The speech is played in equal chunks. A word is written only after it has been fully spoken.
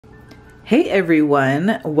Hey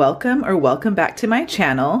everyone, welcome back to my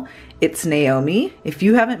channel. It's Naomi. If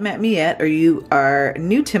you haven't met me yet or you are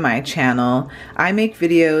new to my channel, I make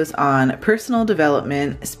videos on personal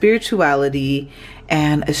development, spirituality,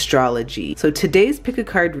 and astrology. So today's pick a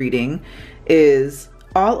card reading is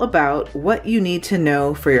all about what you need to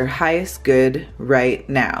know for your highest good right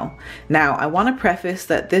now. Now, I want to preface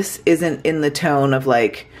that this isn't in the tone of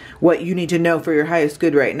like what you need to know for your highest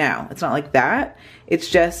good right now. It's not like that. It's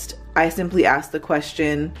just, I simply ask the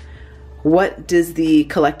question, what does the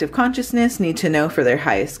collective consciousness need to know for their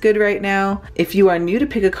highest good right now? If you are new to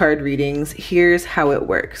pick a card readings, here's how it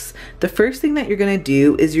works. The first thing that you're going to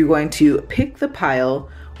do is you're going to pick the pile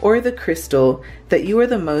or the crystal that you are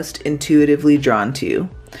the most intuitively drawn to.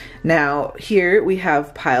 Now, here we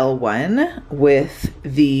have pile 1 with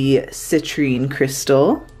the Citrine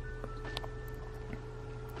crystal.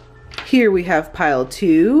 Here we have pile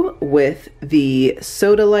 2 with the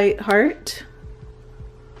Sodalite heart.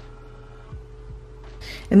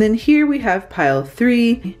 And then here we have pile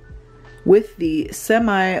 3 with the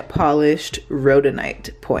semi-polished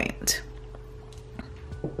Rhodonite point.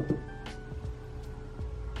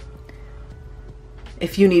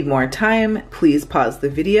 If you need more time, please pause the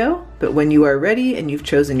video, but when you are ready and you've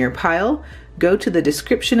chosen your pile, go to the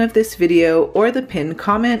description of this video or the pinned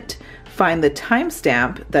comment, find the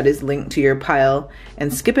timestamp that is linked to your pile,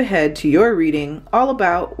 and skip ahead to your reading all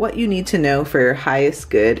about what you need to know for your highest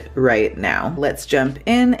good right now. Let's jump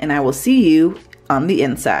in and I will see you on the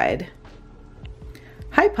inside.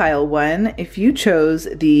 Hi pile 1, if you chose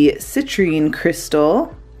the Citrine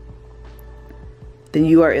crystal, then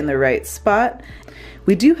you are in the right spot.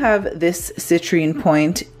 We do have this Citrine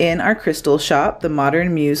point in our crystal shop, the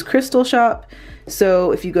Modern Muse Crystal Shop.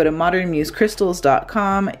 So if you go to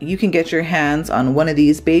modernmusecrystals.com, you can get your hands on one of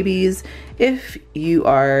these babies if you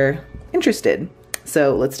are interested.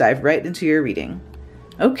 So let's dive right into your reading.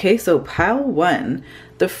 Okay, so pile 1,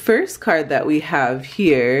 the first card that we have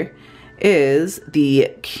here is the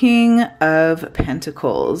King of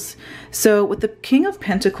Pentacles. So with the King of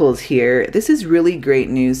Pentacles here, this is really great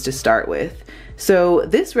news to start with. So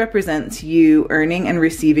this represents you earning and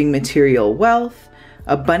receiving material wealth,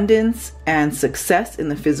 abundance, and success in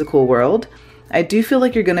the physical world. I do feel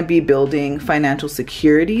like you're going to be building financial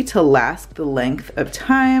security to last the length of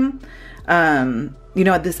time. You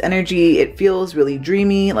know, this energy, it feels really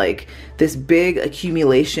dreamy, like this big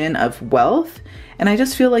accumulation of wealth. And I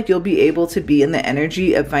just feel like you'll be able to be in the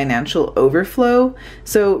energy of financial overflow.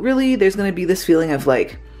 So really, there's going to be this feeling of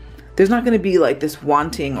like, there's not going to be like this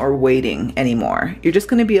wanting or waiting anymore. You're just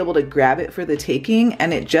going to be able to grab it for the taking,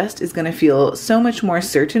 and it just is going to feel so much more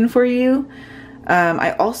certain for you.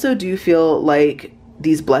 I also do feel like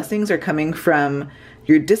these blessings are coming from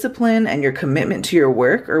your discipline and your commitment to your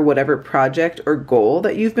work or whatever project or goal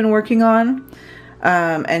that you've been working on.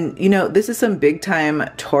 And you know, this is some big time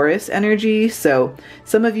Taurus energy. So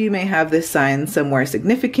some of you may have this sign somewhere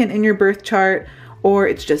significant in your birth chart, or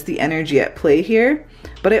it's just the energy at play here.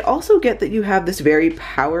 But I also get that you have this very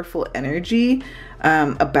powerful energy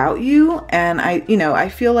about you. And I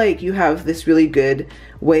feel like you have this really good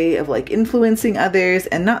way of like influencing others,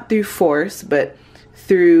 and not through force, but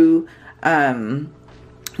through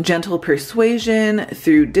gentle persuasion,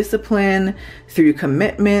 through discipline, through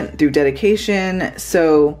commitment, through dedication.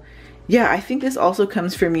 So yeah, I think this also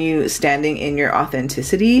comes from you standing in your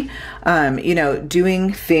authenticity, you know,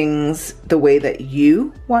 doing things the way that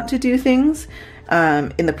you want to do things,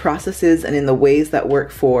 in the processes and in the ways that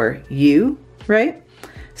work for you, right?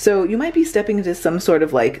 So you might be stepping into some sort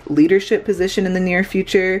of like leadership position in the near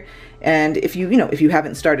future. And if you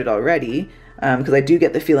haven't started already, because I do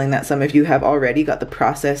get the feeling that some of you have already got the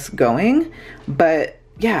process going. But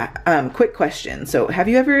yeah, quick question. So have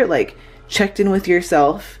you ever like checked in with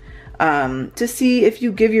yourself to see if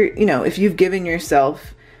you if you've given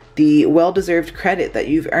yourself the well-deserved credit that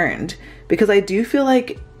you've earned? Because I do feel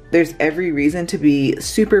like there's every reason to be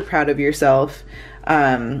super proud of yourself.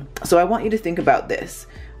 So I want you to think about this.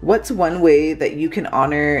 What's one way that you can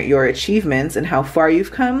honor your achievements and how far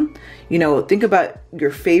you've come? You know, think about your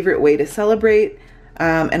favorite way to celebrate,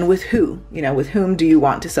 and with who, with whom do you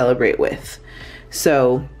want to celebrate with?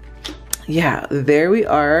 So yeah, there we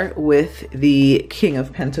are with the King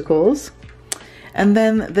of Pentacles. And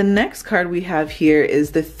then the next card we have here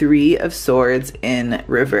is the Three of Swords in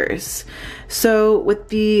reverse. So with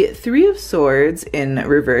the Three of Swords in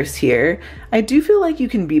reverse here, I do feel like you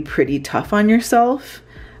can be pretty tough on yourself.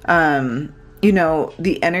 You know,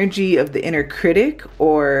 the energy of the inner critic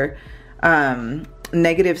or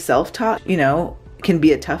negative self-talk, can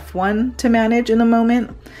be a tough one to manage in the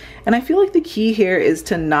moment. And I feel like the key here is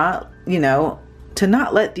to not to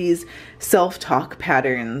not let these self-talk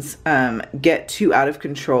patterns get too out of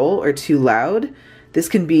control or too loud. This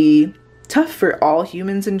can be tough for all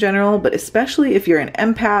humans in general, but especially if you're an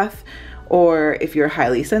empath or if you're a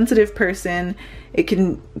highly sensitive person, it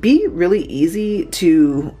can be really easy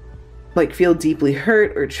to like feel deeply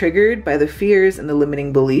hurt or triggered by the fears and the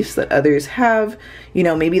limiting beliefs that others have. You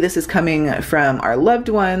know, maybe this is coming from our loved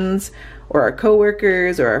ones or our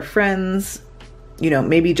coworkers or our friends, you know,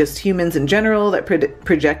 maybe just humans in general that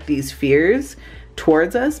project these fears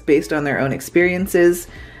towards us based on their own experiences.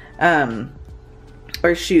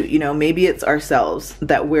 Or shoot, you know, maybe it's ourselves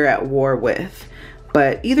that we're at war with.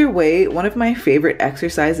 But either way, one of my favorite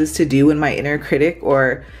exercises to do when my inner critic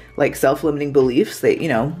or like self-limiting beliefs, they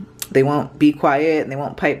won't be quiet and they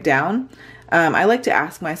won't pipe down. I like to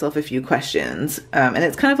ask myself a few questions. And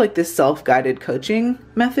it's kind of like this self-guided coaching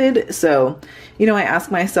method. So, you know, I ask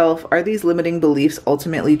myself, are these limiting beliefs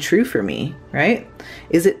ultimately true for me, right?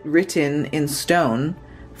 Is it written in stone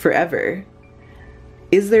forever?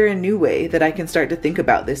 Is there a new way that I can start to think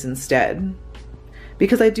about this instead?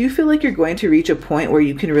 Because I do feel like you're going to reach a point where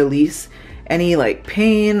you can release any like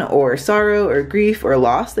pain or sorrow or grief or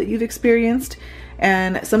loss that you've experienced.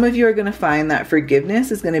 And some of you are going to find that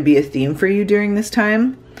forgiveness is going to be a theme for you during this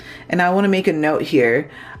time. And I want to make a note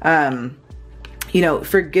here. You know,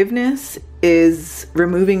 forgiveness is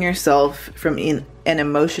removing yourself from an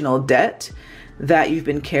emotional debt that you've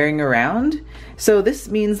been carrying around. So this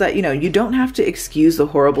means that, you know, you don't have to excuse the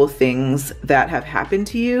horrible things that have happened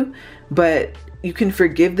to you, but you can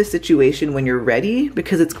forgive the situation when you're ready,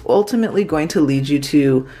 because it's ultimately going to lead you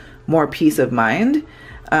to more peace of mind.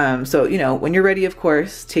 So, you know, when you're ready, of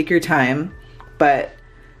course, take your time. But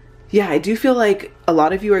yeah, I do feel like a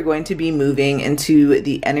lot of you are going to be moving into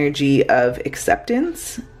the energy of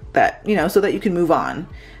acceptance, that, you know, so that you can move on.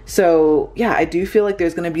 So yeah, I do feel like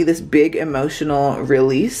there's going to be this big emotional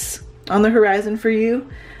release on the horizon for you.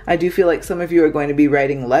 I do feel like some of you are going to be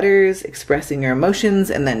writing letters, expressing your emotions,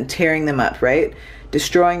 and then tearing them up, right?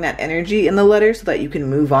 Destroying that energy in the letter so that you can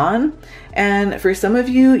move on. And for some of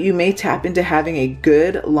you, you may tap into having a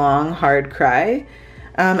good, long, hard cry.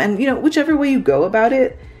 And, you know, whichever way you go about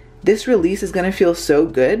it, this release is going to feel so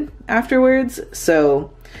good afterwards.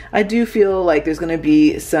 So I do feel like there's going to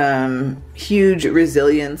be some huge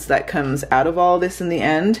resilience that comes out of all this in the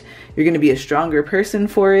end. You're going to be a stronger person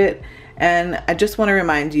for it. And I just want to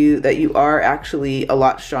remind you that you are actually a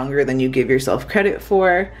lot stronger than you give yourself credit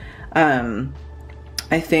for.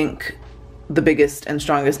 I think the biggest and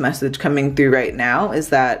strongest message coming through right now is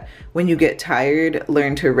that when you get tired,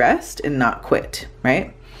 learn to rest and not quit,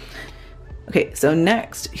 right? Okay, so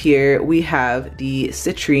next here we have the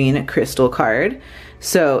Citrine crystal card.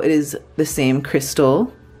 So it is the same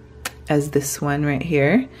crystal as this one right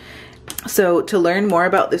here. So to learn more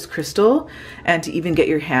about this crystal and to even get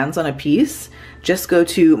your hands on a piece, just go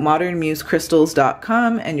to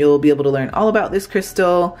modernmusecrystals.com and you'll be able to learn all about this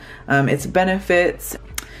crystal, its benefits.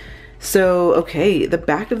 So, okay, the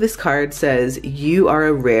back of this card says, you are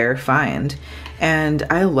a rare find. And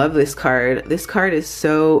I love this card. This card is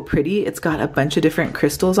so pretty. It's got a bunch of different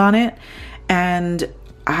crystals on it. And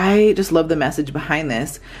I just love the message behind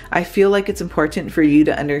this. I feel like it's important for you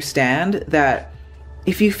to understand that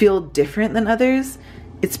if you feel different than others,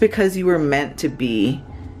 it's because you were meant to be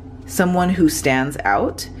someone who stands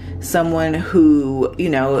out, someone who, you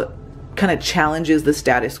know, kind of challenges the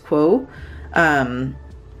status quo.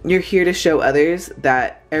 You're here to show others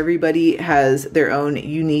that everybody has their own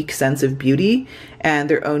unique sense of beauty and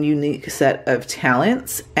their own unique set of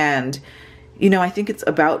talents. And, you know, I think it's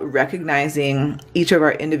about recognizing each of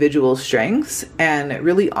our individual strengths and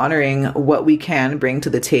really honoring what we can bring to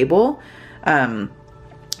the table.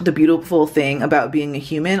 The beautiful thing about being a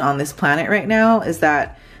human on this planet right now is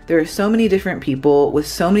that there are so many different people with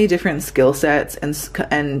so many different skill sets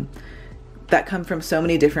and that come from so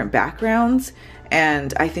many different backgrounds.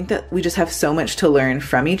 And I think that we just have so much to learn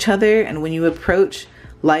from each other. And when you approach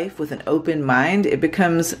life with an open mind, it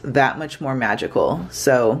becomes that much more magical.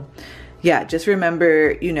 So yeah, just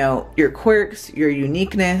remember, you know, your quirks, your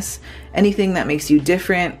uniqueness, anything that makes you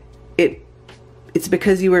different, it's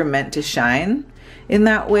because you were meant to shine in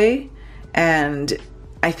that way. And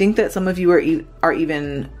I think that some of you are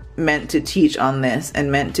even meant to teach on this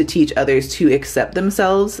and meant to teach others to accept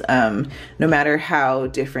themselves, no matter how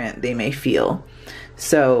different they may feel.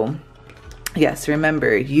 So yes,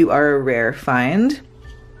 remember, you are a rare find.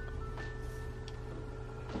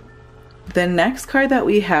 The next card that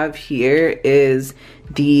we have here is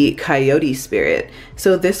the Coyote Spirit.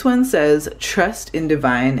 So this one says, trust in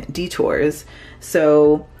divine detours.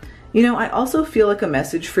 So, you know, I also feel like a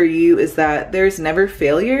message for you is that there's never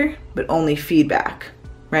failure but only feedback,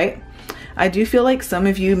 right? I do feel like some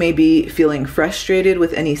of you may be feeling frustrated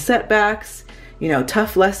with any setbacks, you know,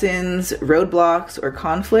 tough lessons, roadblocks, or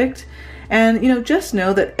conflict. And, you know, just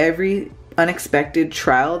know that every unexpected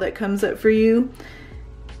trial that comes up for you,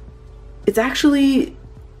 it's actually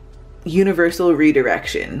universal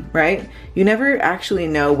redirection, right? You never actually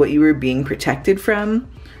know what you were being protected from.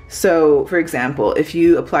 So, for example, if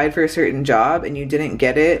you applied for a certain job and you didn't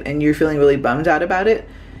get it and you're feeling really bummed out about it,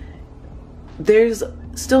 there's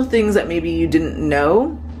still things that maybe you didn't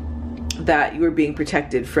know that you were being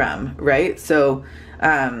protected from, right? So,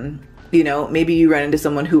 you know, maybe you run into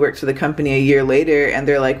someone who works for the company a year later and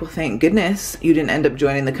they're like, well, thank goodness you didn't end up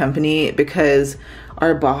joining the company because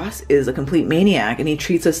our boss is a complete maniac and he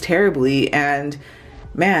treats us terribly. And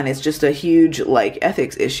man, it's just a huge like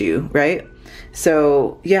ethics issue, right?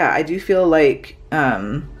 So yeah, I do feel like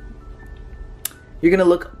you're gonna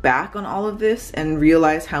look back on all of this and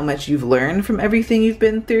realize how much you've learned from everything you've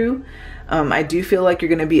been through. I do feel like you're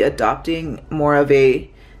gonna be adopting more of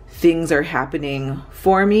a things are happening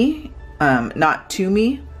for me, not to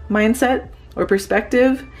me mindset or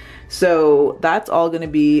perspective. So that's all gonna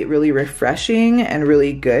be really refreshing and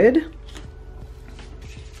really good.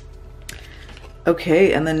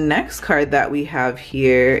 Okay, and the next card that we have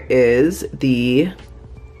here is the,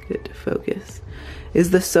 good to focus, is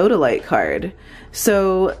the Sodalite card.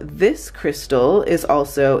 So this crystal is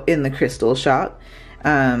also in the crystal shop.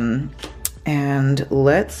 And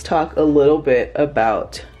let's talk a little bit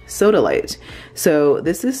about Sodalite. So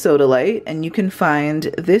this is Sodalite, and you can find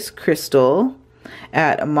this crystal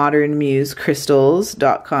at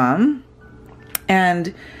modernmusecrystals.com.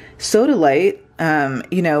 And Sodalite,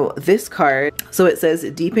 you know, this card, so it says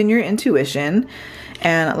deepen your intuition.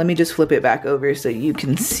 And let me just flip it back over so you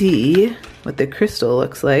can see what the crystal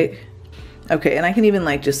looks like. Okay, and I can even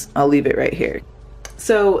like I'll leave it right here.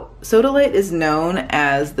 So Sodalite is known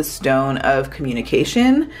as the stone of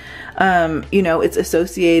communication. You know, it's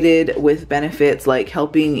associated with benefits like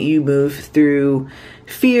helping you move through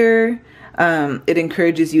fear. It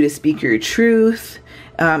encourages you to speak your truth.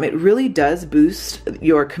 It really does boost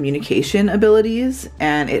your communication abilities,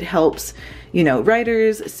 and it helps, you know,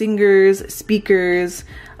 writers, singers, speakers.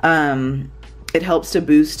 It helps to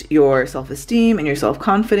boost your self-esteem and your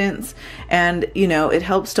self-confidence. And, you know, it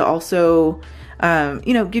helps to also,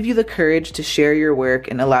 you know, give you the courage to share your work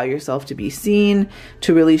and allow yourself to be seen,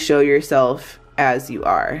 to really show yourself as you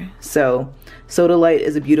are. So Sodalite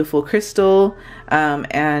is a beautiful crystal.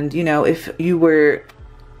 And, you know, if you were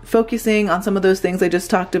focusing on some of those things I just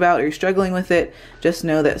talked about, or you're struggling with it, just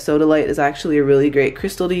know that Sodalite is actually a really great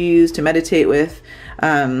crystal to use, to meditate with,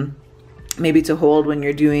 maybe to hold when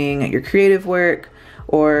you're doing your creative work,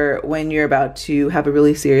 or when you're about to have a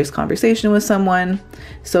really serious conversation with someone.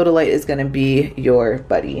 Sodalite is going to be your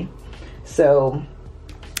buddy. So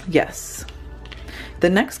yes. The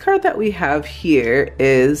next card that we have here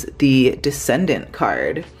is the Descendant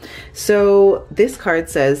card. So this card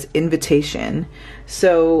says invitation.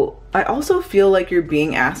 So I also feel like you're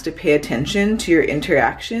being asked to pay attention to your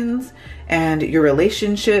interactions and your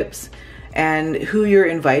relationships and who you're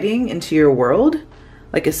inviting into your world,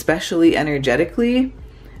 like especially energetically,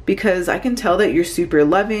 because I can tell that you're super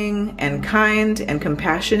loving and kind and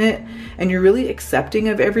compassionate and you're really accepting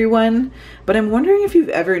of everyone. But I'm wondering if you've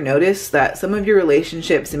ever noticed that some of your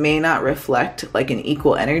relationships may not reflect like an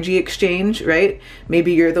equal energy exchange, right?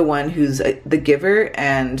 Maybe you're the one who's the giver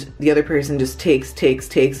and the other person just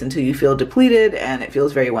takes until you feel depleted and it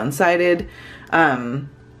feels very one-sided.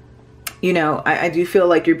 You know, I do feel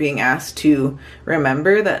like you're being asked to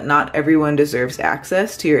remember that not everyone deserves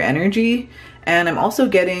access to your energy. And I'm also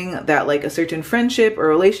getting that like a certain friendship or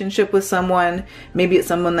relationship with someone, maybe it's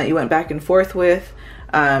someone that you went back and forth with,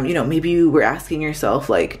 you know, maybe you were asking yourself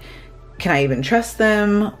like, can I even trust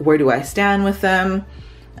them? Where do I stand with them?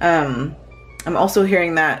 I'm also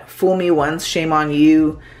hearing that fool me once, shame on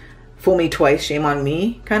you, fool me twice, shame on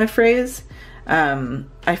me kind of phrase.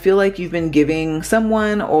 I feel like you've been giving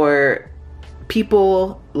someone or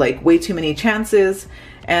people like way too many chances.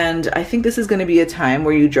 And I think this is going to be a time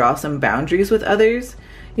where you draw some boundaries with others,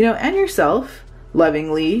 you know, and yourself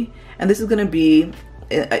lovingly. And this is going to be,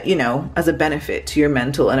 you know, as a benefit to your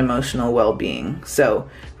mental and emotional well-being. So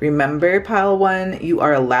remember, pile one, you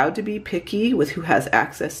are allowed to be picky with who has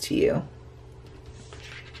access to you.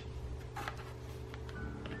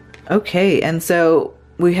 Okay, and so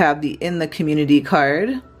we have the in the community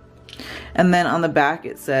card. And then on the back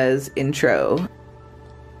it says intro.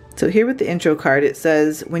 So here with the intro card, it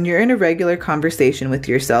says, when you're in a regular conversation with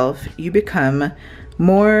yourself, you become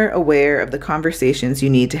more aware of the conversations you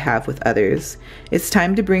need to have with others. It's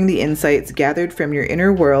time to bring the insights gathered from your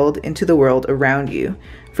inner world into the world around you.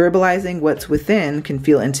 Verbalizing what's within can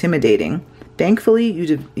feel intimidating. Thankfully,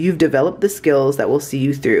 you've developed the skills that will see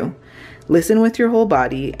you through. Listen with your whole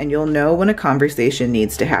body, and you'll know when a conversation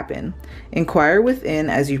needs to happen. Inquire within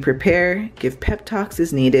as you prepare, give pep talks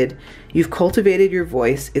as needed. You've cultivated your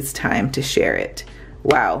voice, it's time to share it.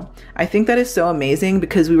 Wow, I think that is so amazing,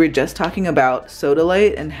 because we were just talking about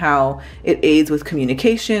Sodalite and how it aids with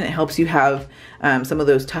communication. It helps you have some of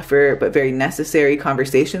those tougher but very necessary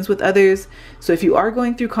conversations with others. So if you are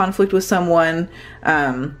going through conflict with someone,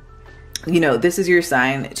 you know, this is your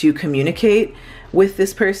sign to communicate with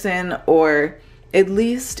this person, or at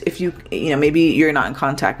least if you know, maybe you're not in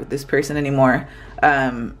contact with this person anymore,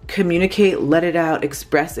 communicate, let it out,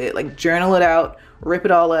 express it, like journal it out, rip it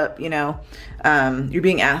all up, you know. You're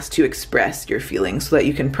being asked to express your feelings so that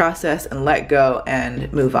you can process and let go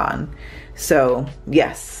and move on. So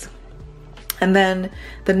yes. And then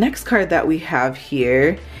the next card that we have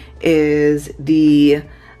here is the,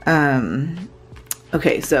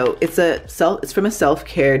 okay, so it's from a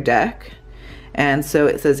self-care deck. And so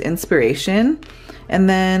it says inspiration. And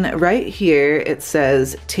then right here it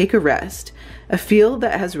says, take a rest. A field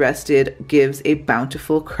that has rested gives a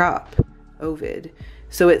bountiful crop. Ovid.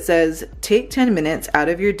 So it says, take 10 minutes out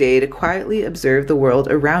of your day to quietly observe the world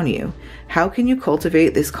around you. How can you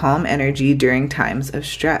cultivate this calm energy during times of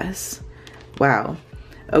stress? Wow.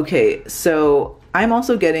 Okay, so I'm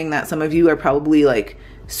also getting that some of you are probably like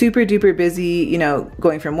super duper busy, you know,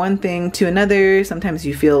 going from one thing to another. Sometimes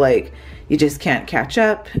you feel like you just can't catch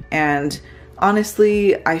up. And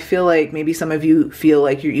honestly, I feel like maybe some of you feel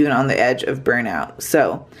like you're even on the edge of burnout.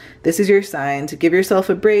 So this is your sign to give yourself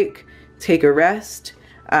a break, take a rest,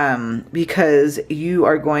 because you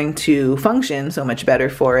are going to function so much better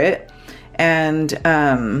for it. And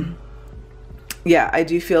yeah, I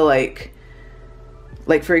do feel like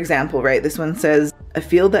for example, right, this one says, a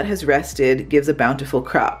field that has rested gives a bountiful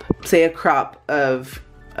crop. Say a crop of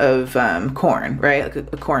corn, right? Like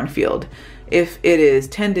a cornfield. If it is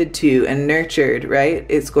tended to and nurtured, right,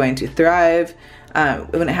 it's going to thrive.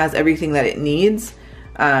 When it has everything that it needs,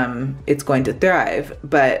 it's going to thrive.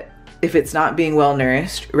 But if it's not being well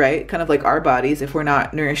nourished, right, kind of like our bodies, if we're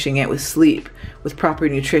not nourishing it with sleep, with proper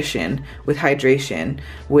nutrition, with hydration,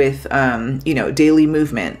 with, you know, daily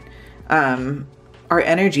movement, our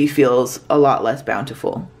energy feels a lot less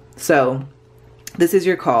bountiful. So this is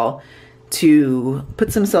your call to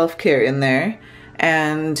put some self-care in there.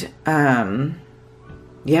 And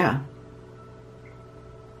yeah.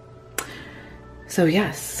 So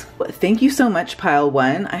yes, thank you so much, Pile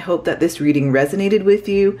 1. I hope that this reading resonated with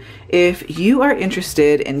you. If you are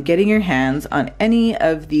interested in getting your hands on any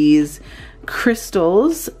of these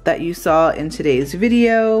crystals that you saw in today's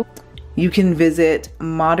video, you can visit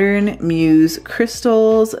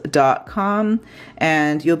modernmusecrystals.com,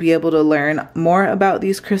 and you'll be able to learn more about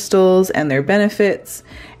these crystals and their benefits.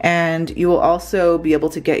 And you will also be able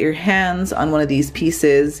to get your hands on one of these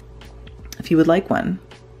pieces if you would like one.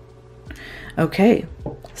 Okay,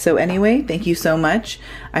 so anyway, thank you so much.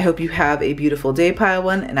 I hope you have a beautiful day, Pile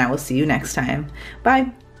 1, and I will see you next time.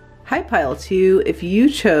 Bye. Hi, Pile 2. If you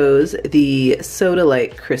chose the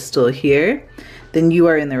Sodalite crystal here, then you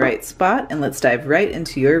are in the right spot, and let's dive right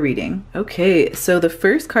into your reading. Okay, so the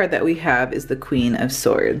first card that we have is the Queen of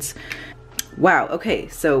Swords. Wow, okay,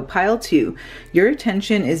 so Pile 2, your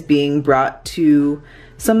attention is being brought to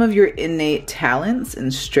some of your innate talents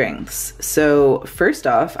and strengths. So first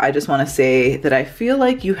off, I just want to say that I feel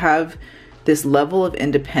like you have this level of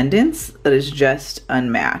independence that is just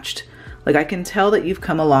unmatched. Like, I can tell that you've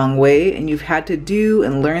come a long way and you've had to do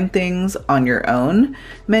and learn things on your own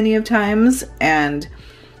many of times. And,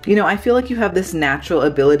 you know, I feel like you have this natural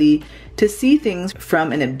ability to see things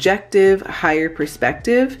from an objective, higher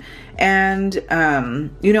perspective. And,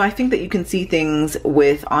 you know, I think that you can see things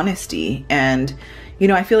with honesty. And, you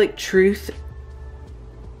know, I feel like truth,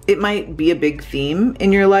 it might be a big theme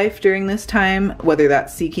in your life during this time, whether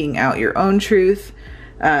that's seeking out your own truth,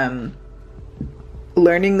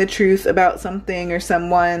 learning the truth about something or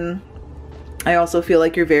someone. I also feel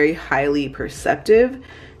like you're very highly perceptive,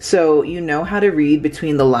 so you know how to read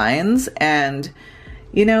between the lines. And,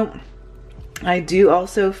 you know, I do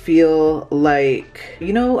also feel like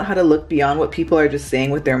you know how to look beyond what people are just saying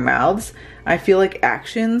with their mouths. I feel like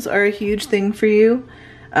actions are a huge thing for you.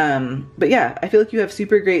 But yeah, I feel like you have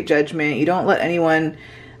super great judgment. You don't let anyone,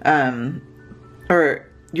 or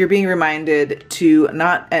you're being reminded to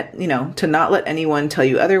not let anyone tell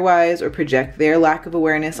you otherwise or project their lack of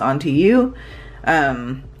awareness onto you.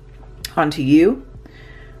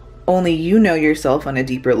 only you know yourself on a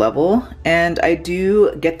deeper level. And I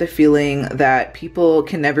do get the feeling that people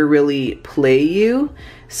can never really play you.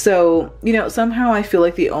 So, you know, somehow I feel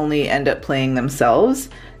like they only end up playing themselves.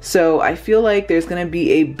 So I feel like there's going to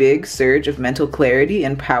be a big surge of mental clarity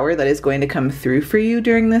and power that is going to come through for you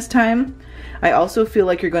during this time. I also feel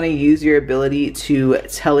like you're going to use your ability to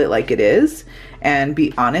tell it like it is and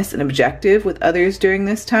be honest and objective with others during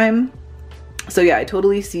this time. So yeah, I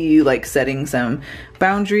totally see you like setting some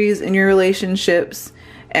boundaries in your relationships.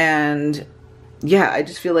 And yeah, I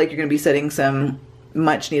just feel like you're going to be setting some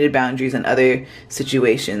much needed boundaries in other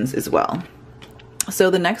situations as well.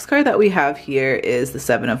 So the next card that we have here is the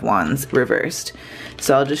Seven of Wands reversed.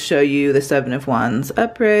 So I'll just show you the Seven of Wands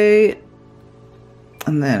upright,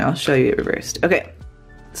 and then I'll show you it reversed. Okay,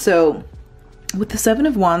 so with the Seven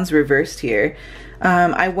of Wands reversed here,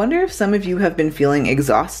 I wonder if some of you have been feeling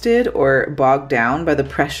exhausted or bogged down by the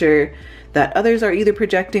pressure that others are either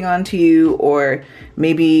projecting onto you, or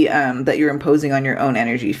maybe that you're imposing on your own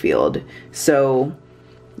energy field. So,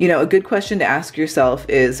 you know, a good question to ask yourself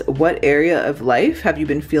is, what area of life have you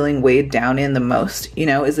been feeling weighed down in the most? You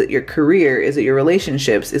know, is it your career? Is it your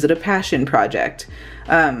relationships? Is it a passion project?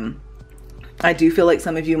 I do feel like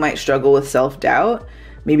some of you might struggle with self-doubt.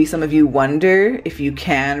 Maybe some of you wonder if you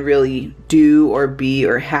can really do or be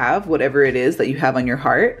or have whatever it is that you have on your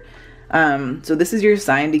heart. So this is your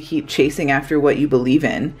sign to keep chasing after what you believe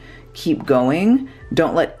in. Keep going.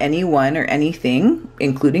 Don't let anyone or anything,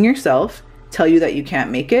 including yourself, tell you that you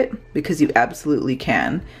can't make it, because you absolutely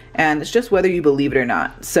can. And it's just whether you believe it or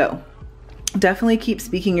not. So definitely keep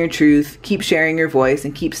speaking your truth, keep sharing your voice,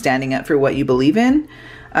 and keep standing up for what you believe in.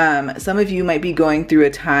 Some of you might be going through a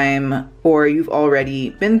time, or you've already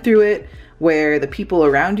been through it, where the people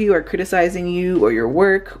around you are criticizing you or your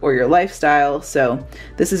work or your lifestyle. So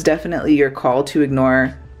this is definitely your call to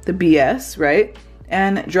ignore the BS, right?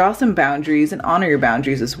 And draw some boundaries and honor your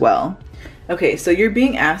boundaries as well. Okay, so you're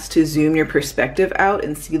being asked to zoom your perspective out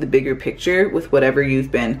and see the bigger picture with whatever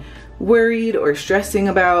you've been worried or stressing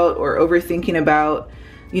about or overthinking about.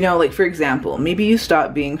 You know, like for example, maybe you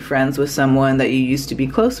stopped being friends with someone that you used to be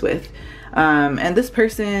close with. And this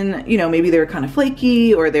person, you know, maybe they were kind of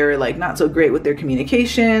flaky, or they were like not so great with their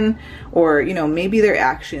communication, or, you know, maybe their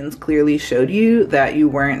actions clearly showed you that you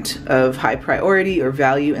weren't of high priority or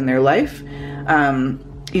value in their life.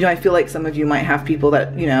 You know, I feel like some of you might have people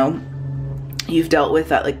that, you know, you've dealt with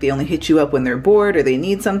that like they only hit you up when they're bored or they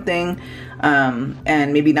need something.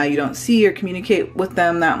 And maybe now you don't see or communicate with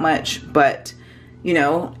them that much, but you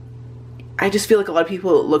know, I just feel like a lot of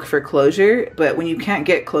people look for closure, but when you can't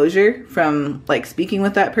get closure from like speaking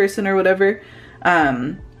with that person or whatever,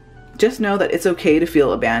 just know that it's okay to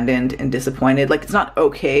feel abandoned and disappointed. Like it's not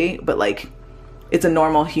okay, but like it's a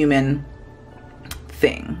normal human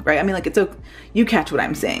thing, right? I mean, like you catch what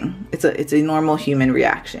I'm saying. It's a normal human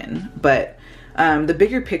reaction, but the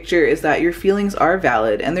bigger picture is that your feelings are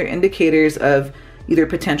valid, and they're indicators of either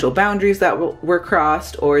potential boundaries that were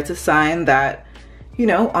crossed, or it's a sign that, you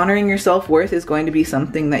know, honoring your self-worth is going to be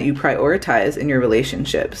something that you prioritize in your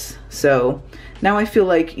relationships. So now I feel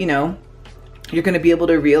like, you know, you're going to be able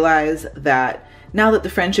to realize that now that the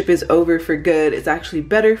friendship is over for good, it's actually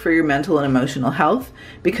better for your mental and emotional health,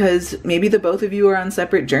 because maybe the both of you are on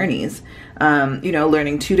separate journeys, you know,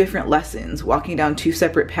 learning two different lessons, walking down two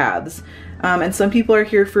separate paths. And some people are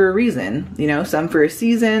here for a reason, you know, some for a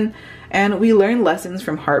season, and we learn lessons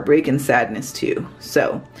from heartbreak and sadness too.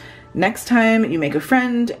 So next time you make a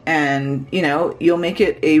friend, and you know, you'll make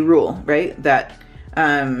it a rule, right, that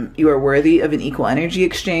you are worthy of an equal energy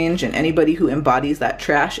exchange, and anybody who embodies that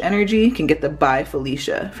trash energy can get the bye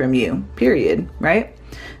Felicia from you, period, right?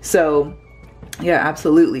 So yeah,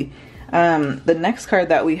 absolutely. The next card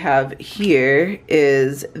that we have here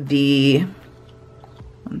is the,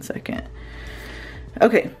 one second.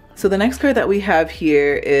 Okay, so the next card that we have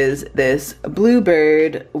here is this blue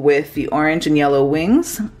bird with the orange and yellow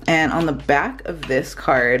wings. And on the back of this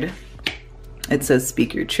card, it says,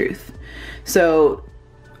 speak your truth. So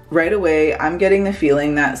right away, I'm getting the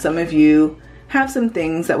feeling that some of you have some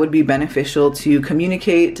things that would be beneficial to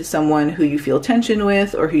communicate to someone who you feel tension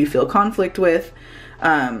with or who you feel conflict with.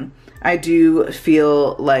 I do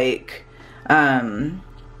feel like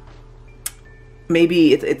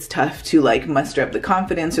maybe it's tough to like muster up the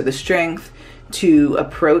confidence or the strength to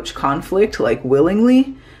approach conflict like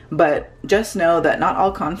willingly, but just know that not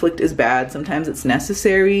all conflict is bad. Sometimes it's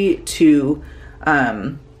necessary to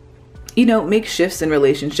you know, make shifts in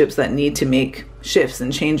relationships that need to make shifts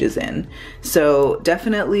and changes in. So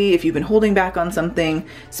definitely, if you've been holding back on something,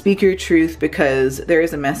 speak your truth, because there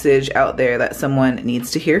is a message out there that someone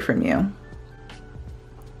needs to hear from you.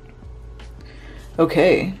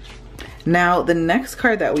 Okay. Now, the next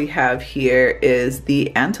card that we have here is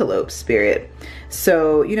the Antelope Spirit.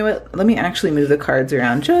 So, you know what? Let me actually move the cards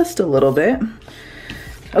around just a little bit.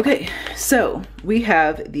 Okay, so we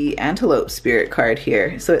have the Antelope Spirit card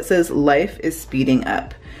here. So it says life is speeding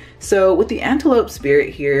up. So with the Antelope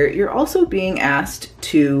Spirit here, you're also being asked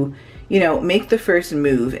to, you know, make the first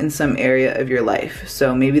move in some area of your life.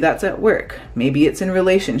 So maybe that's at work, maybe it's in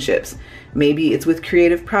relationships, maybe it's with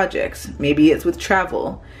creative projects, maybe it's with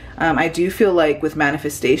travel. I do feel like with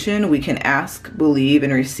manifestation, we can ask, believe,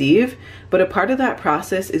 and receive, but a part of that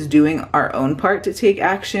process is doing our own part to take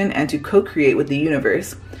action and to co-create with the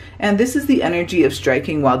universe. And this is the energy of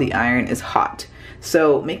striking while the iron is hot.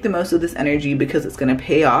 So make the most of this energy because it's going to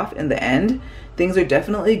pay off in the end. Things are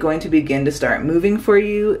definitely going to begin to start moving for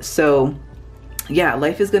you. So yeah,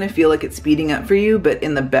 life is going to feel like it's speeding up for you, but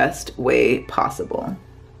in the best way possible.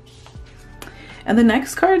 And the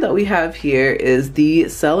next card that we have here is the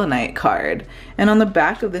Selenite card. And on the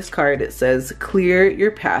back of this card, it says, clear your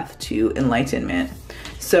path to enlightenment.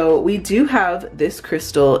 So we do have this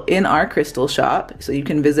crystal in our crystal shop. So you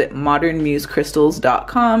can visit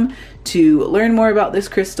modernmusecrystals.com to learn more about this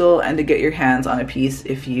crystal and to get your hands on a piece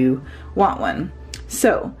if you want one.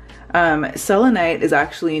 So selenite is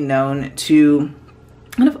actually known to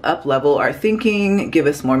kind of up-level our thinking, give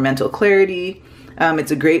us more mental clarity.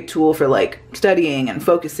 It's a great tool for like studying and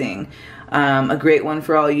focusing. A great one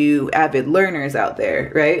for all you avid learners out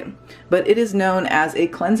there, right? But it is known as a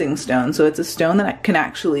cleansing stone. So it's a stone that can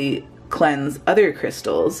actually cleanse other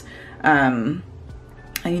crystals. And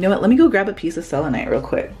you know what? Let me go grab a piece of selenite real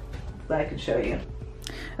quick that I can show you.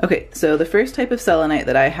 Okay, so the first type of selenite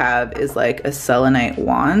that I have is like a selenite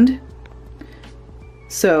wand.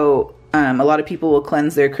 So a lot of people will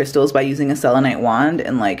cleanse their crystals by using a selenite wand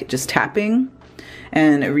and like just tapping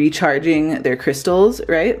and recharging their crystals,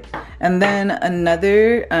 right? And then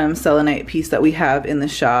another selenite piece that we have in the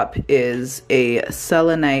shop is a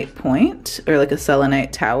selenite point, or like a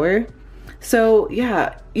selenite tower. So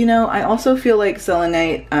yeah, you know, I also feel like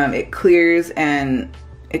selenite, it clears and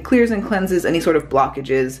cleanses any sort of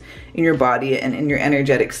blockages in your body and in your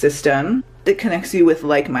energetic system. It connects you with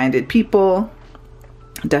like-minded people.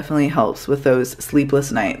 Definitely helps with those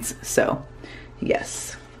sleepless nights. So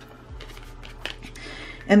yes.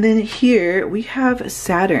 And then here we have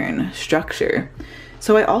Saturn structure.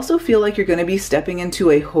 So I also feel like you're going to be stepping into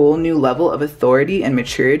a whole new level of authority and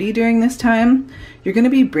maturity during this time. You're going to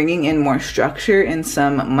be bringing in more structure in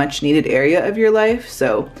some much needed area of your life.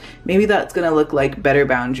 So maybe that's going to look like better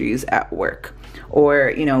boundaries at work,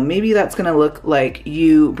 or, you know, maybe that's going to look like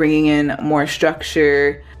you bringing in more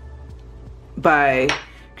structure by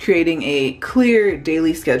creating a clear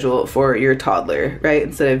daily schedule for your toddler, right?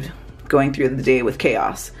 Instead of going through the day with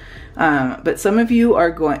chaos. But some of you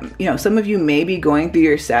are going, you know, some of you may be going through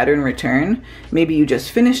your Saturn return. Maybe you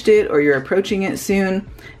just finished it or you're approaching it soon.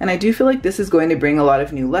 And I do feel like this is going to bring a lot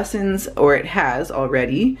of new lessons, or it has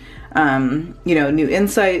already. You know, new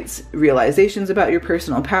insights, realizations about your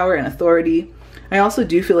personal power and authority. I also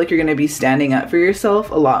do feel like you're going to be standing up for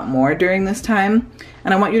yourself a lot more during this time.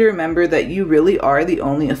 And I want you to remember that you really are the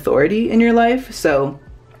only authority in your life. So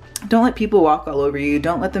don't let people walk all over you.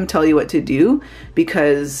 Don't let them tell you what to do,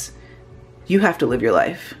 because you have to live your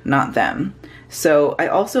life, not them. So I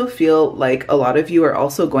also feel like a lot of you are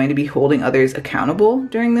also going to be holding others accountable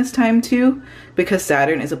during this time too, because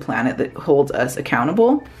Saturn is a planet that holds us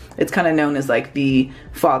accountable. It's kind of known as like the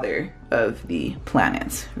father of the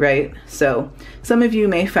planets, right? So some of you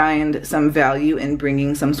may find some value in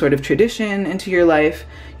bringing some sort of tradition into your life.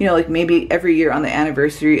 You know, like maybe every year on the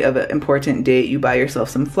anniversary of an important date, you buy yourself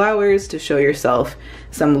some flowers to show yourself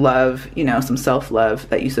some love, you know, some self-love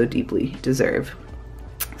that you so deeply deserve.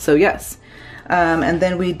 So yes. And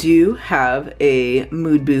then we do have a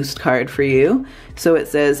mood boost card for you. So it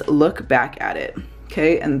says, look back at it.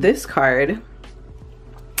 Okay. And this card,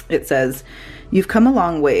 it says, you've come a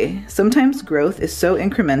long way. Sometimes growth is so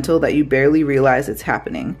incremental that you barely realize it's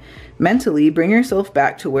happening. Mentally, bring yourself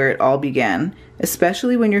back to where it all began,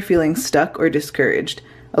 especially when you're feeling stuck or discouraged.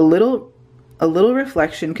 A little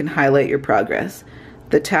reflection can highlight your progress.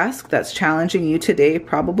 The task that's challenging you today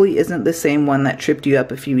probably isn't the same one that tripped you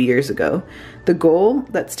up a few years ago. The goal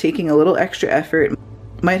that's taking a little extra effort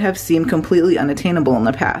might have seemed completely unattainable in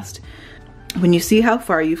the past. When you see how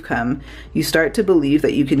far you've come, you start to believe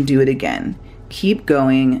that you can do it again. Keep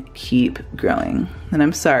going, keep growing. And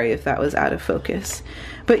I'm sorry if that was out of focus.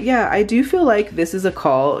 But yeah, I do feel like this is a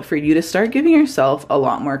call for you to start giving yourself a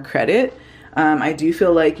lot more credit. I do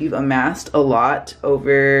feel like you've amassed a lot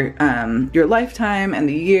over your lifetime and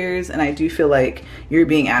the years, and I do feel like you're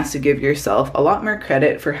being asked to give yourself a lot more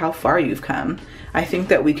credit for how far you've come. I think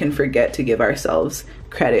that we can forget to give ourselves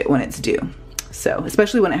credit when it's due. So,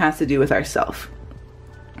 especially when it has to do with ourself.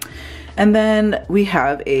 And then we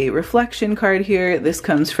have a reflection card here. This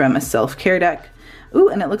comes from a self-care deck. Ooh,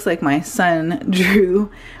 and it looks like my son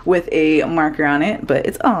drew with a marker on it, but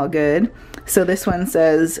it's all good. So this one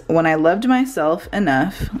says, when I loved myself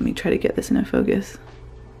enough, let me try to get this into focus.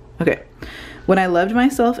 Okay. When I loved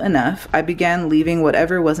myself enough, I began leaving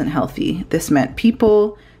whatever wasn't healthy. This meant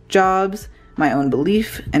people, jobs, my own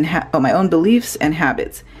beliefs and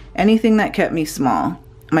habits, anything that kept me small.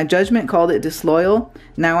 My judgment called it disloyal.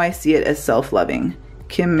 Now I see it as self-loving.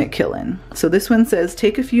 Kim McKillen. So this one says,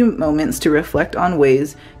 take a few moments to reflect on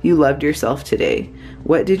ways you loved yourself today.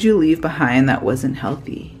 What did you leave behind that wasn't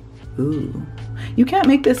healthy? Ooh. You can't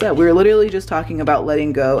make this up. We're literally just talking about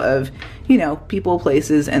letting go of, you know, people,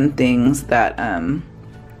 places, and things that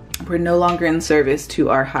were no longer in service to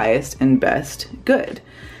our highest and best good.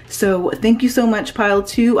 So thank you so much, Pile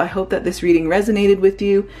 2. I hope that this reading resonated with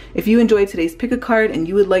you. If you enjoyed today's pick a card and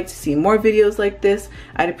you would like to see more videos like this,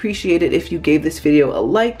 I'd appreciate it if you gave this video a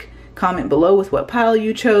like, comment below with what pile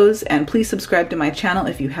you chose, and please subscribe to my channel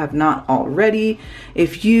if you have not already.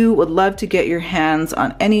 If you would love to get your hands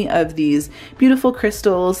on any of these beautiful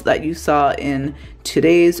crystals that you saw in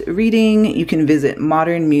today's reading, you can visit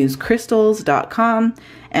modernmusecrystals.com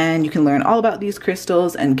and you can learn all about these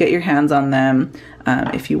crystals and get your hands on them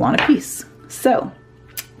if you want a piece. So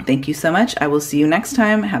thank you so much. I will see you next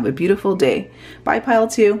time. Have a beautiful day. Bye, Pile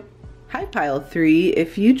 2. Hi, Pile 3.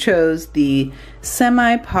 If you chose the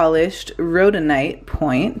semi-polished Rhodonite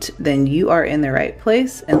point, then you are in the right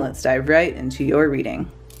place, and let's dive right into your reading.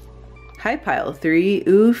 Hi, Pile 3.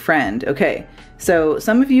 Ooh, friend. Okay, so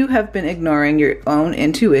some of you have been ignoring your own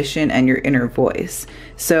intuition and your inner voice.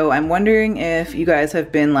 So I'm wondering if you guys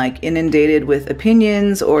have been like inundated with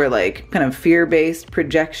opinions or like kind of fear-based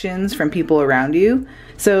projections from people around you.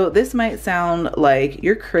 So this might sound like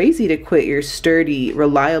you're crazy to quit your sturdy,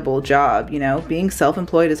 reliable job, you know, being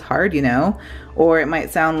self-employed is hard, you know, or it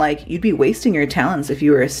might sound like you'd be wasting your talents if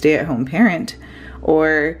you were a stay-at-home parent,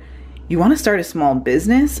 or you want to start a small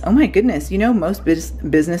business. Oh my goodness, you know, most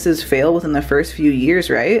businesses fail within the first few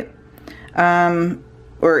years, right?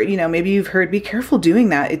 Or, you know, maybe you've heard, be careful doing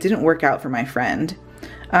that. It didn't work out for my friend.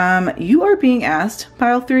 You are being asked,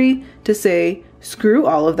 Pile 3, to say, screw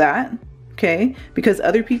all of that. Okay, because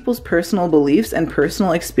other people's personal beliefs and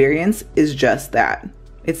personal experience is just that.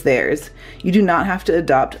 It's theirs. You do not have to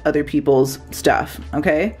adopt other people's stuff,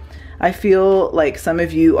 okay? I feel like some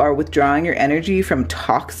of you are withdrawing your energy from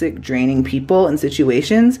toxic, draining people and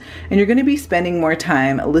situations, and you're going to be spending more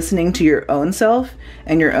time listening to your own self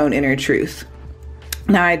and your own inner truth.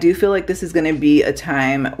 Now, I do feel like this is going to be a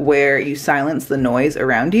time where you silence the noise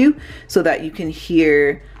around you so that you can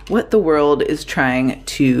hear what the world is trying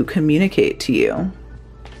to communicate to you.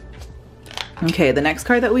 Okay, the next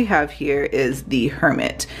card that we have here is the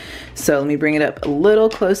Hermit. So let me bring it up a little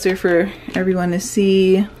closer for everyone to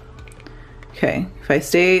see. Okay, if I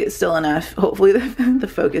stay still enough, hopefully the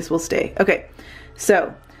focus will stay. Okay,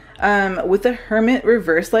 so with the Hermit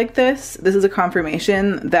reversed like this is a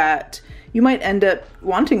confirmation that you might end up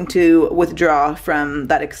wanting to withdraw from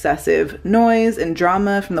that excessive noise and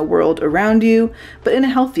drama from the world around you, but in a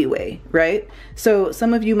healthy way, right? So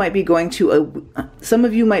some of you might be going to a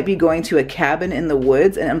cabin in the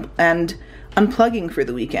woods and unplugging for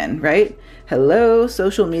the weekend, right? Hello,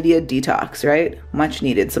 social media detox, right? Much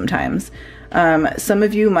needed sometimes. Some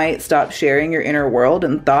of you might stop sharing your inner world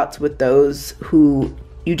and thoughts with those who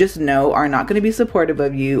you just know are not going to be supportive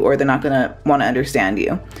of you, or they're not going to want to understand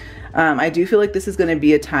you. I do feel like this is going to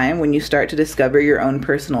be a time when you start to discover your own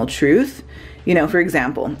personal truth. You know, for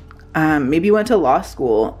example, maybe you went to law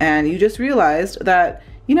school and you just realized that,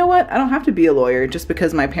 you know what, I don't have to be a lawyer just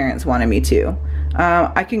because my parents wanted me to.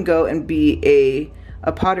 I can go and be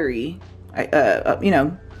a pottery,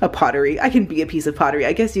 a pottery. I can be a piece of pottery.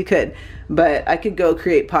 I guess you could, but I could go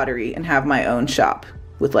create pottery and have my own shop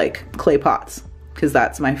with like clay pots, because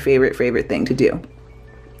that's my favorite thing to do,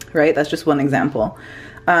 right? That's just one example.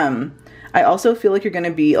 I also feel like you're going to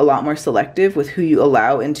be a lot more selective with who you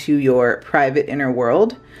allow into your private inner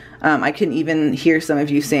world. I can even hear some of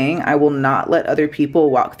you saying, I will not let other people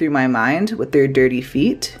walk through my mind with their dirty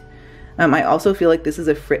feet. I also feel like this is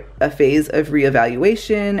a phase of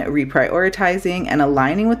reevaluation, reprioritizing, and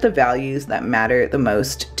aligning with the values that matter the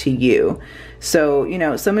most to you. So, you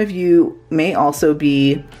know, some of you may also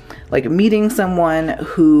be like meeting someone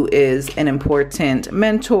who is an important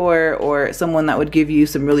mentor or someone that would give you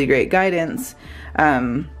some really great guidance.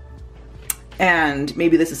 And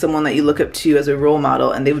maybe this is someone that you look up to as a role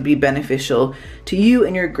model, and they would be beneficial to you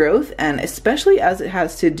in your growth, and especially as it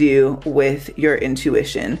has to do with your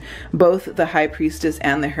intuition. Both the High Priestess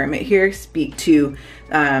and the Hermit here speak to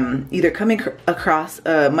either coming across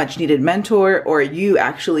a much needed mentor, or you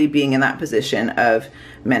actually being in that position of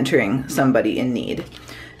mentoring somebody in need.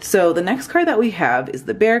 So the next card that we have is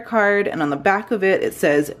the Bear card, and on the back of it, it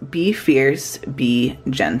says, be fierce, be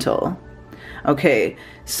gentle. Okay,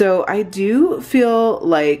 so I do feel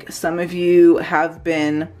like some of you have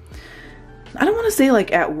been, I don't want to say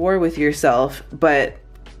like at war with yourself, but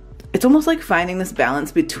it's almost like finding this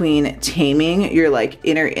balance between taming your like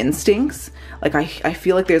inner instincts. Like I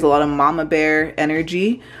feel like there's a lot of mama bear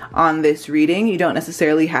energy on this reading. You don't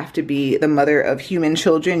necessarily have to be the mother of human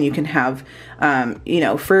children. You can have, you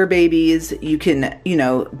know, fur babies. You can, you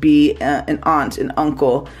know, be an aunt, an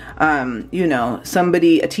uncle, you know,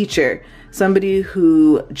 somebody, a teacher, somebody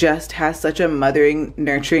who just has such a mothering,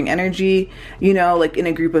 nurturing energy. You know, like in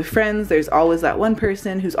a group of friends, there's always that one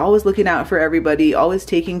person who's always looking out for everybody, always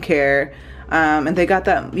taking care. And they got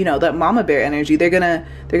that, you know, that mama bear energy. They're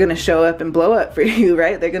gonna show up and blow up for you,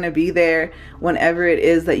 right? They're gonna be there whenever it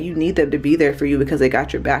is that you need them to be there for you, because they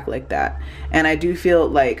got your back like that. And I do feel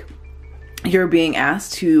like you're being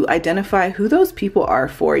asked to identify who those people are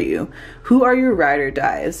for you. Who are your ride or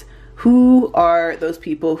dies? Who are those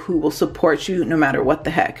people who will support you no matter what the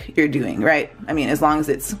heck you're doing, right? I mean, as long as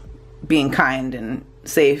it's being kind and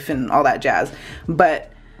safe and all that jazz.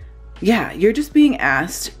 But yeah, you're just being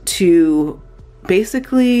asked to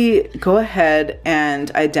basically go ahead and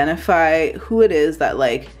identify who it is that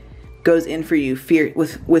like goes in for you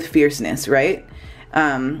with fierceness, right?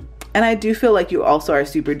 And I do feel like you also are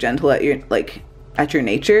super gentle at your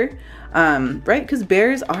nature. Right? Because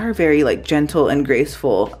bears are very like gentle and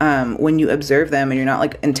graceful when you observe them and you're not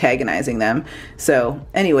like antagonizing them. So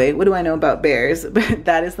anyway, what do I know about bears? But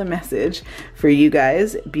that is the message for you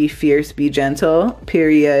guys. Be fierce, be gentle,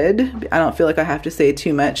 period. I don't feel like I have to say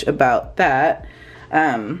too much about that.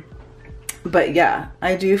 But yeah,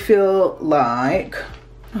 I do feel like,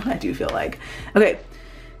 okay,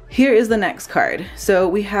 here is the next card. So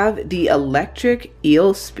we have the Electric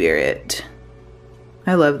Eel Spirit.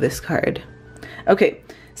 I love this card. Okay,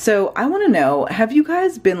 so I want to know, have you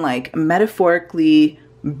guys been like metaphorically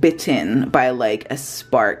bitten by like a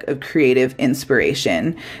spark of creative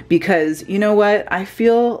inspiration? Because you know what? I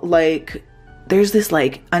feel like there's this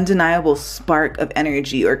like undeniable spark of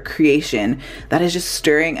energy or creation that is just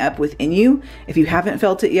stirring up within you. If you haven't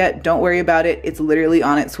felt it yet, don't worry about it. It's literally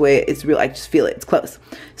on its way. It's real. I just feel it. It's close.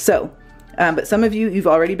 So but some of you, you've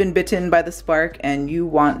already been bitten by the spark and you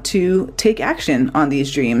want to take action on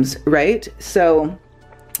these dreams, right? So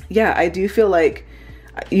yeah, I do feel like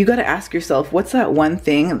you got to ask yourself, what's that one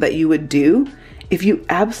thing that you would do if you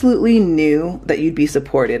absolutely knew that you'd be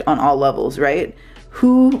supported on all levels, right?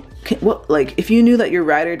 Like if you knew that your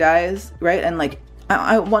ride or dies, right? And like,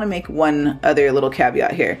 I want to make one other little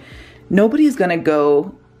caveat here. Nobody's going to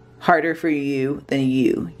go harder for you than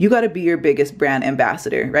you. You got to be your biggest brand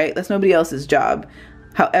ambassador, right? That's nobody else's job.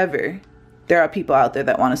 However, there are people out there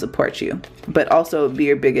that want to support you, but also be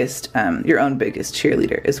your biggest, your own biggest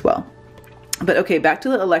cheerleader as well. But okay, back to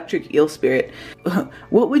the Electric Eel Spirit.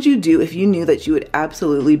 What would you do if you knew that you would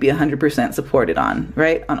absolutely be 100% supported on,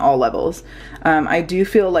 right? On all levels. I do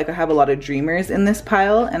feel like I have a lot of dreamers in this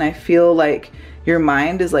pile, and I feel like your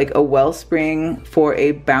mind is like a wellspring for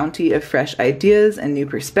a bounty of fresh ideas and new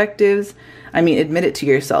perspectives. I mean, admit it to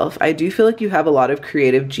yourself. I do feel like you have a lot of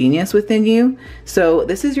creative genius within you. So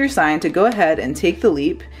this is your sign to go ahead and take the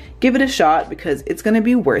leap, give it a shot, because it's going to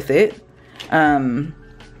be worth it.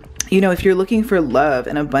 You know, if you're looking for love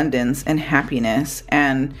and abundance and happiness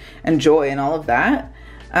and joy and all of that,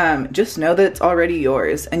 just know that it's already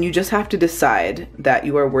yours, and you just have to decide that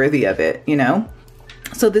you are worthy of it, you know?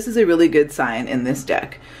 So this is a really good sign in this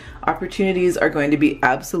deck. Opportunities are going to be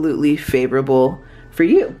absolutely favorable for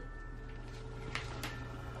you.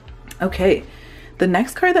 Okay, the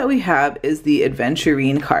next card that we have is the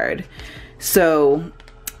Adventurine card. So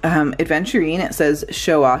Adventurine, it says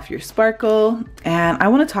show off your sparkle, and I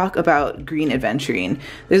want to talk about green Adventurine.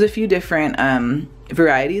 There's a few different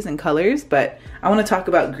varieties and colors, but I want to talk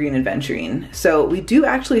about green Adventurine. So we do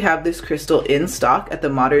actually have this crystal in stock at the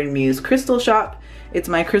Modern Muse Crystal Shop. It's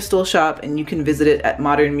my crystal shop, and you can visit it at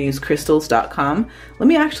modernmusecrystals.com. Let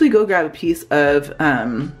me actually go grab a piece of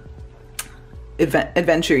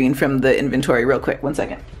Adventurine from the inventory real quick. 1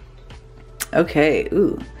 second. Okay,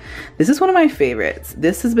 ooh, this is one of my favorites.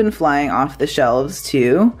 This has been flying off the shelves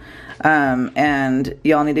too. And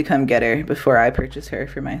y'all need to come get her before I purchase her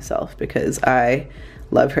for myself because I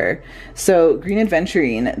love her. So green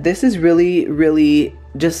aventurine, this is really, really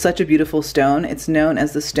just such a beautiful stone. It's known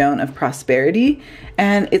as the stone of prosperity,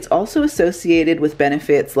 and it's also associated with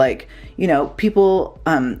benefits like, you know, people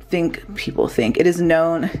think it is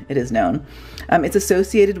known, it's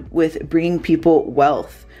associated with bringing people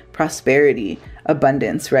wealth, prosperity,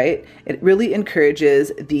 abundance, right? It really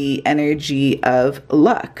encourages the energy of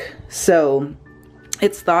luck. So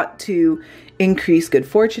it's thought to increase good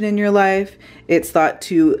fortune in your life. It's thought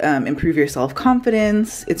to improve your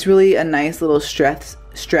self-confidence. It's really a nice little stress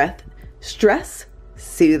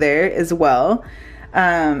soother as well.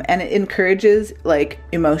 And it encourages like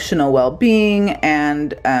emotional well-being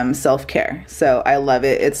and self-care. So I love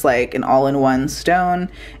it. It's like an all-in-one stone.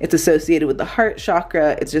 It's associated with the heart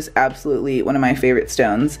chakra. It's just absolutely one of my favorite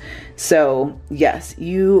stones. So yes,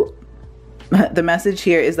 the message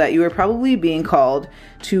here is that you are probably being called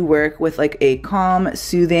to work with like a calm,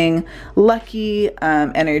 soothing, lucky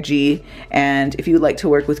energy. And if you would like to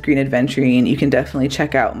work with green aventurine, you can definitely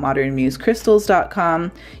check out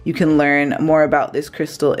modernmusecrystals.com. You can learn more about this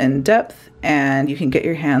crystal in depth, and you can get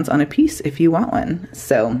your hands on a piece if you want one.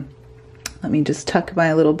 So let me just tuck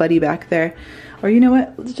my little buddy back there. Or you know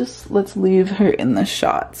what, let's leave her in the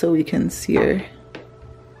shot so we can see her,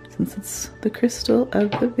 since it's the crystal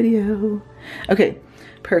of the video. Okay,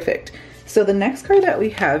 perfect. So the next card that we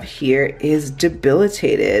have here is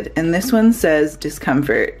debilitated, and this one says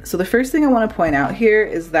discomfort. So the first thing I want to point out here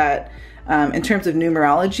is that in terms of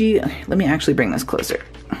numerology, let me actually bring this closer.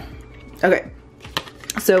 Okay.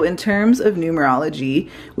 So in terms of numerology,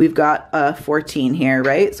 we've got a 14 here,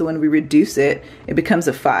 right? So when we reduce it, it becomes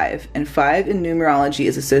a 5. And 5 in numerology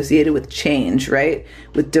is associated with change, right?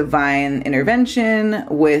 With divine intervention,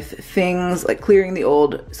 with things like clearing the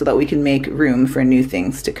old so that we can make room for new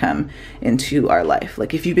things to come into our life.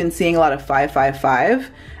 Like if you've been seeing a lot of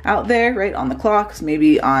 555 out there, right? On the clocks,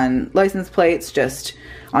 maybe on license plates, just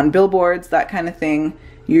on billboards, that kind of thing,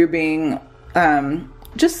 you're being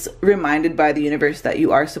just reminded by the universe that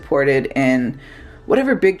you are supported in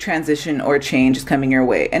whatever big transition or change is coming your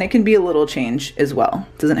way. And it can be a little change as well.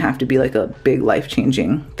 It doesn't have to be like a big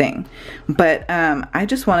life-changing thing. But I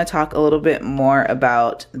just want to talk a little bit more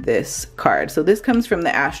about this card. So this comes from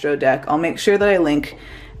the Astro deck. I'll make sure that I link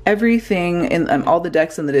everything in all the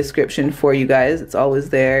decks in the description for you guys. It's always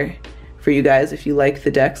there for you guys if you like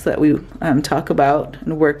the decks that we talk about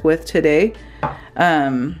and work with today.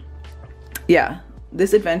 Yeah.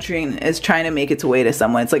 This aventurine is trying to make its way to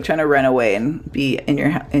someone. It's like trying to run away and be in your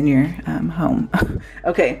home.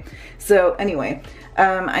 Okay, so anyway,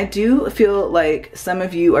 I do feel like some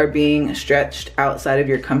of you are being stretched outside of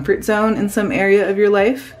your comfort zone in some area of your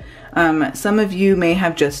life. Some of you may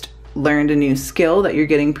have just learned a new skill that you're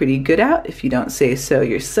getting pretty good at, if you don't say so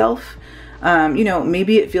yourself. You know,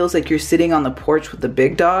 maybe it feels like you're sitting on the porch with the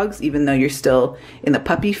big dogs, even though you're still in the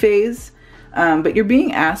puppy phase. But you're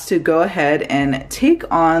being asked to go ahead and take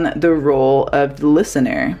on the role of the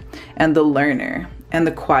listener and the learner and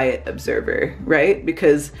the quiet observer, right?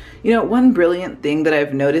 Because, you know, one brilliant thing that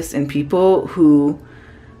I've noticed in people who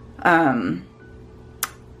are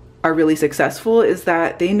really successful is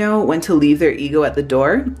that they know when to leave their ego at the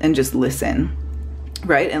door and just listen,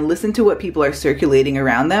 right? And listen to what people are circulating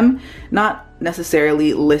around them, not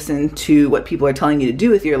necessarily listen to what people are telling you to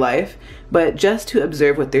do with your life, but just to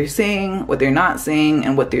observe what they're saying, what they're not saying,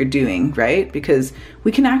 and what they're doing, right? Because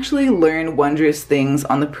we can actually learn wondrous things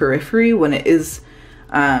on the periphery when it is,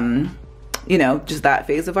 you know, just that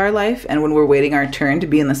phase of our life. And when we're waiting our turn to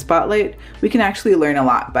be in the spotlight, we can actually learn a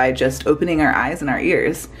lot by just opening our eyes and our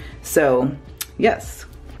ears. So yes.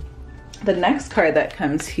 The next card that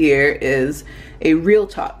comes here is a real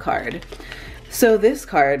talk card. So this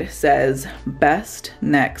card says best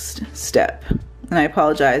next step. And I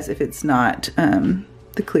apologize if it's not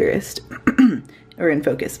the clearest or in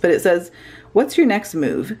focus, but it says, what's your next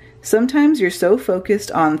move? Sometimes you're so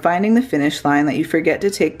focused on finding the finish line that you forget to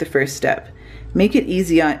take the first step. Make it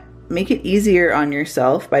easier on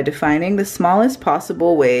yourself by defining the smallest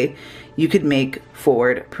possible way you could make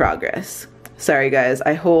forward progress. Sorry guys,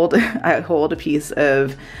 I hold a piece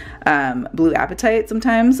of blue apatite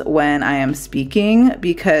sometimes when I am speaking,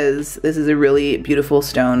 because this is a really beautiful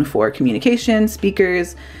stone for communication,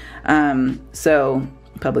 speakers, so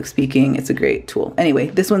public speaking, it's a great tool. Anyway,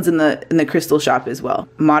 this one's in the crystal shop as well,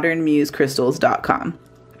 modernmusecrystals.com.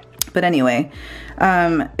 But anyway,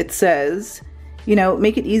 it says, you know,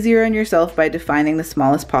 make it easier on yourself by defining the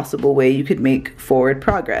smallest possible way you could make forward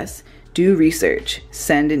progress. Do research,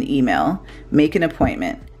 send an email, make an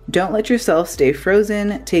appointment. Don't let yourself stay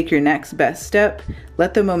frozen. Take your next best step.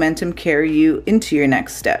 Let the momentum carry you into your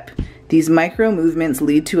next step. These micro movements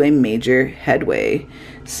lead to a major headway.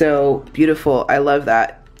 So beautiful. I love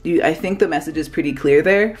that. I think the message is pretty clear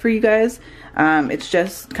there for you guys. It's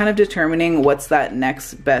just kind of determining what's that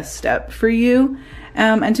next best step for you.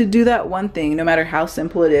 And to do that one thing, no matter how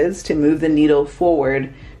simple it is, to move the needle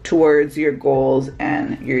forward towards your goals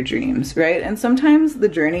and your dreams, right? And sometimes the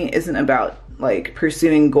journey isn't about like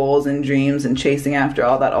pursuing goals and dreams and chasing after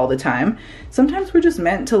all that all the time. Sometimes we're just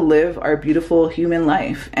meant to live our beautiful human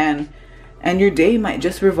life, and your day might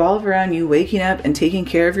just revolve around you waking up and taking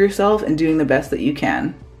care of yourself and doing the best that you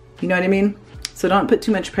can. You know what I mean? So don't put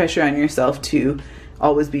too much pressure on yourself to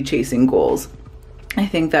always be chasing goals. I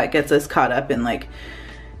think that gets us caught up in like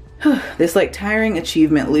this like tiring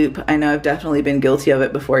achievement loop. I know I've definitely been guilty of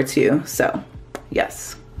it before too. So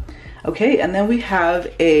yes. Okay, and then we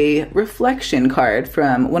have a reflection card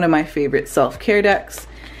from one of my favorite self-care decks.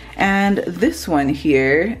 And this one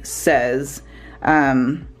here says,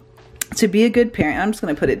 to be a good parent. I'm just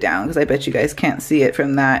gonna put it down because I bet you guys can't see it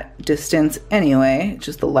from that distance anyway,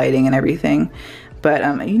 just the lighting and everything. But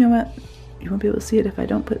you know what? You won't be able to see it if I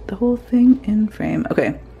don't put the whole thing in frame.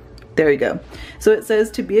 Okay, there we go. So it says,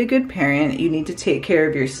 to be a good parent, you need to take care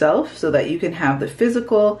of yourself so that you can have the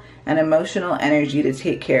physical and emotional energy to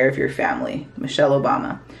take care of your family. Michelle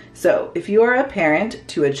Obama. So if you are a parent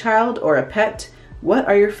to a child or a pet, what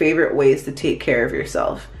are your favorite ways to take care of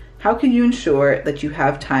yourself? How can you ensure that you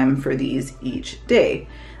have time for these each day?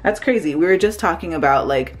 That's crazy. We were just talking about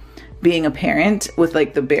like being a parent with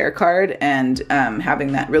like the bear card and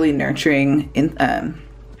having that really nurturing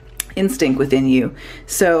instinct within you.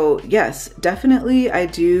 So yes, definitely I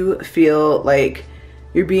do feel like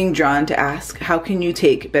you're being drawn to ask, how can you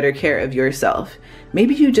take better care of yourself?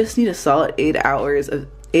 Maybe you just need a solid 8 hours of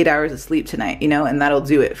sleep tonight, you know, and that'll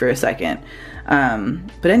do it for a second.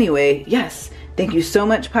 But anyway, yes. Thank you so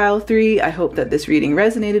much, Pile 3. I hope that this reading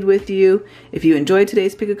resonated with you. If you enjoyed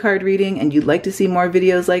today's pick a card reading and you'd like to see more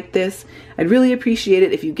videos like this, I'd really appreciate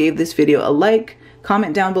it if you gave this video a like,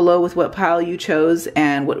 comment down below with what pile you chose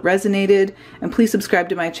and what resonated, and please subscribe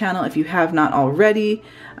to my channel if you have not already.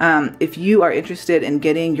 If you are interested in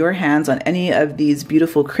getting your hands on any of these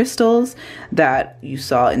beautiful crystals that you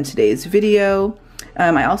saw in today's video,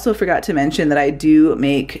 I also forgot to mention that I do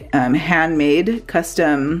make handmade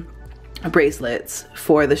custom bracelets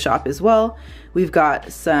for the shop as well. We've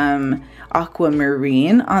got some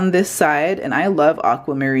aquamarine on this side, and I love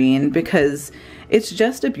aquamarine because it's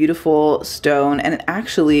just a beautiful stone. And it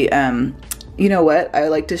actually, you know what, I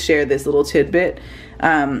like to share this little tidbit.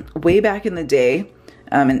 Way back in the day,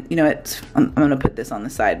 and you know what, I'm gonna put this on the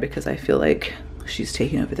side because I feel like she's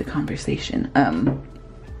taking over the conversation.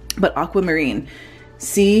 But aquamarine,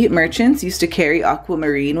 sea merchants used to carry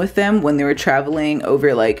aquamarine with them when they were traveling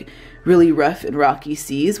over like really rough and rocky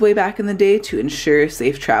seas way back in the day to ensure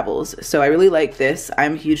safe travels. So I really like this.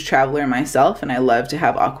 I'm a huge traveler myself, and I love to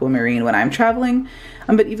have aquamarine when I'm traveling.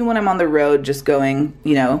 But even when I'm on the road, just going,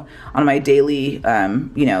 you know, on my daily,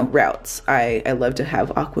 you know, routes, I love to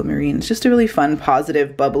have aquamarine. It's just a really fun,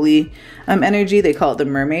 positive, bubbly energy. They call it the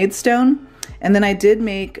mermaid stone. And then I did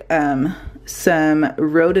make some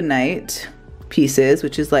rhodonite pieces,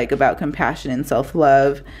 which is like about compassion and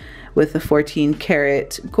self-love, with a 14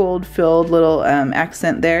 karat gold filled little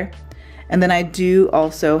accent there. And then I do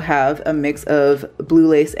also have a mix of blue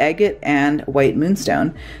lace agate and white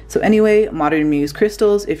moonstone. So anyway, Modern Muse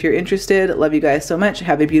crystals, if you're interested, love you guys so much.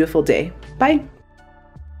 Have a beautiful day. Bye.